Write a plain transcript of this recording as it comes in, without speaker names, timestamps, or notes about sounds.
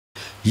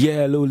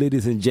Yeah, hello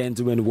ladies and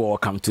gentlemen,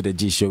 welcome to the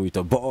G Show with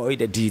a boy,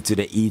 the D to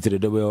the E to the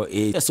double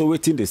A. So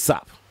waiting this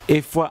up.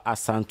 Afua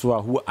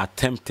Asantewaa, who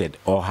attempted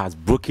or has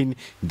broken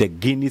the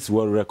Guinness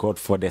World Record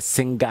for the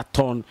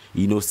Singathon,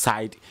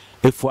 side.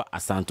 Afua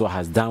Asantewaa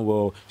has done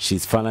well.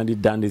 She's finally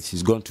done it.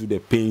 She's gone through the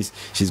pains.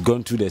 She's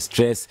gone through the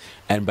stress.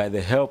 And by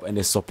the help and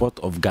the support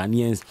of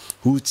Ghanaians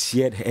who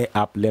cheered her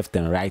up left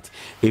and right,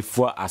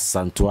 Afua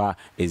Asantewaa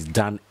is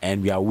done.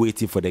 And we are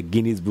waiting for the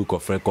Guinness Book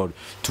of Record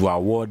to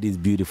award this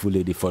beautiful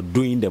lady for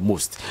doing the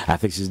most. I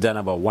think she's done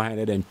about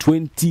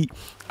 120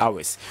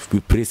 hours. We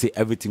pray say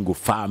everything go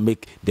far,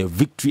 make the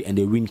victory and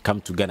the win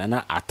come together.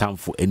 Not a time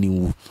for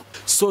anyone.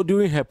 So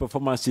during her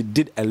performance, she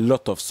did a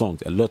lot of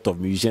songs. A lot of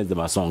musicians did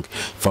my song,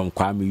 from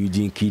Kwame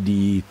Eugene,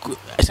 Kidi,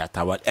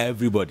 Shata,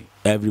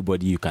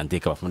 everybody you can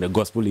take up, from the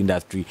gospel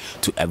industry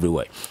to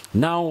everywhere.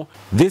 Now,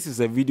 this is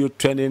a video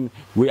trending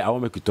where I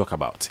want to make you talk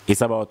about.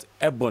 It's about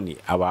Ebony,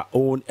 our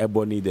own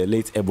Ebony, the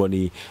late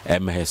Ebony.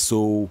 Her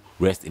soul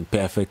rest in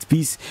perfect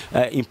peace.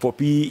 In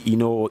Poppy,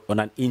 on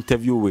an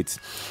interview with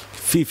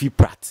Fifi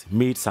Pratt,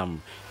 made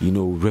some,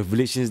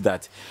 revelations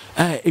that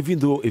even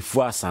though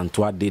Afua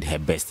Asantewaa did her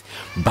best,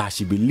 but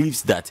she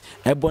believes that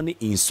Ebony,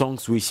 in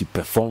songs where she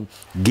performed,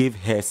 gave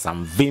her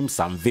some vim,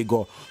 some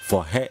vigor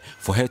for her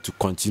to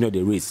continue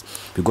the race.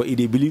 Because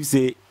they believe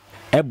say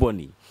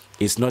Ebony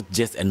is not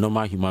just a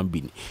normal human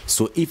being.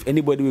 So if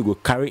anybody will go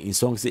carry in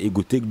songs, say it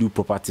go take do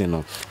property,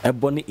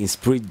 Ebony in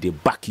spirit, they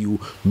back you,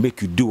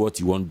 make you do what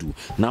you want to do.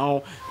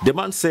 Now the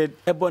man said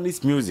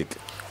Ebony's music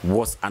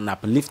was an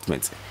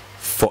upliftment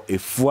for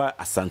Afua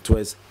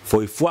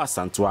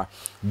Asantewaa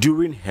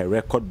during her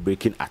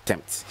record-breaking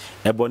attempt.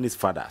 Ebony's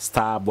father,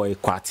 Starboy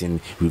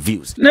Kwarteng,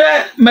 reveals.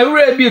 That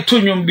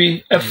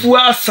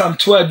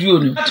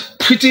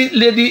pretty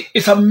lady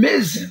is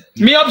amazing.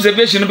 Me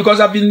observation, because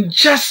I've been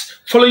just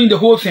following the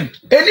whole thing.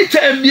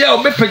 Anytime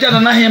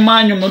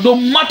no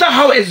matter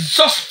how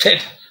exhausted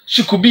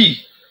she could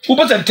be,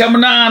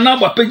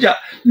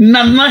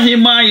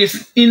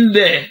 is in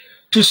there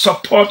to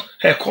support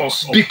her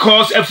cause.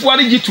 Because if what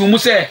did you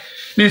say,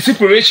 the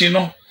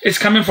inspiration is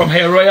coming from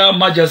Her Royal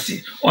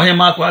Majesty or Her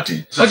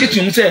Kwarteng. What did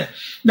you say?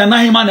 The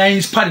Nahima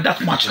inspired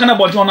that much. Kind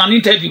about on an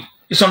interview.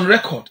 It's on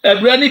record.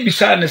 Everybody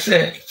beside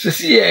say,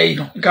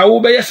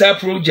 Ka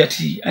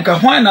project and ka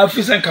wine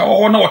office and ka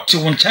what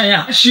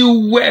to she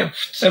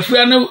wept. If we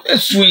are no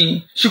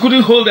swing, she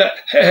couldn't hold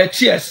her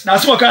tears.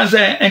 That's what can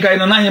say and ka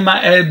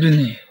Nahima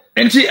Ebony.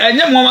 And see, and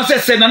young woman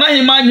said,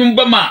 Nahima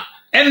Yumbama.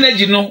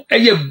 Energy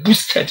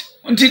boosted.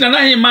 Until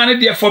Nahima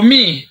there for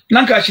me,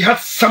 Nanka she had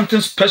something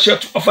special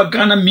to offer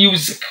Ghana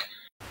music.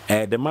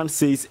 The man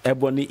says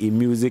Ebony in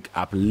music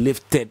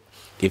uplifted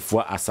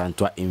Afua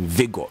Asantewaa in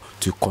vigor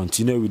to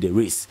continue with the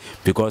race,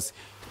 because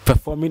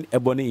performing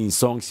Ebony in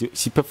songs,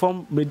 she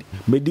performed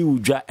Medi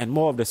Udra and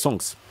more of the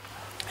songs.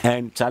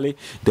 And Charlie,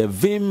 the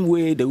vim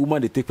way the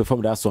woman they take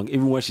perform that song,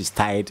 even when she's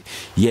tired,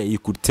 yeah, you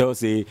could tell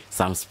say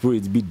some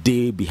spirits be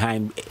there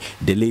behind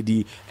the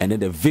lady, and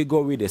then the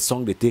vigor way the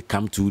song they take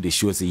come to the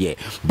show say yeah.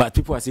 But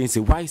people are saying say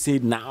why say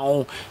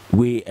now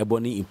way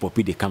Ebony in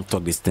Poppy they come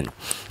talk this thing?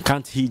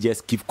 Can't he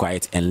just keep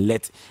quiet and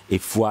let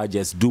Afua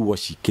just do what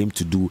she came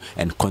to do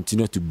and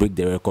continue to break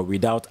the record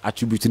without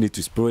attributing it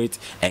to spirit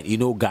and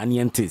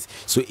Ghanaian things?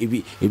 So it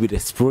be the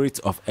spirit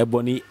of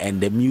Ebony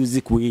and the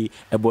music way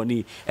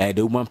Ebony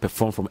the woman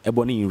performed from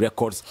Ebony in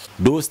records,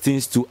 those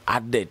things to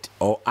add it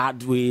or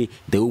add way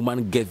the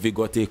woman get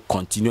vigor to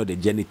continue the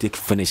journey, take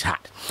finish hard.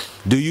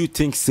 Do you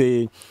think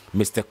say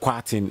Mr.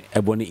 Kwarteng,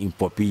 Ebony in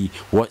Poppy,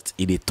 what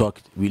they talk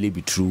really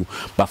be true?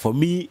 But for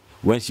me,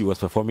 when she was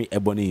performing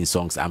Ebony in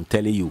songs, I'm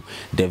telling you,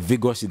 the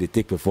vigor she they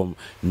take perform,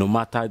 no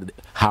matter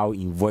how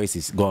in voice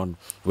is gone,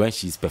 when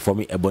she's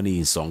performing Ebony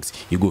in songs,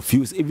 you go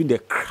feel even the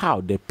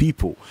crowd, the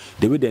people,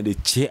 the way that they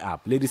cheer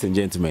up. Ladies and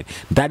gentlemen,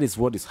 that is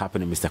what is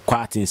happening. Mr.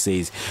 Kwarteng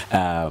says,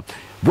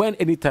 when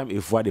anytime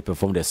Afua they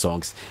perform the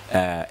songs,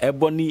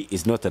 Ebony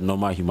is not a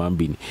normal human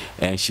being,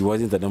 and she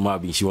wasn't a normal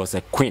being, she was a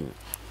queen.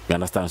 You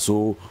understand?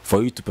 So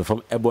for you to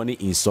perform Ebony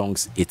in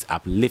songs, it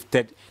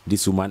uplifted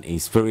this woman in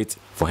spirit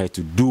for her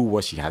to do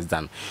what she has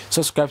done.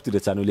 Subscribe to the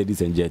channel, ladies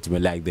and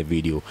gentlemen. Like the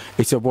video.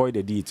 It's your boy,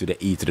 the D to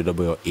the E to the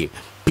double A.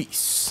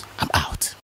 Peace. I'm out.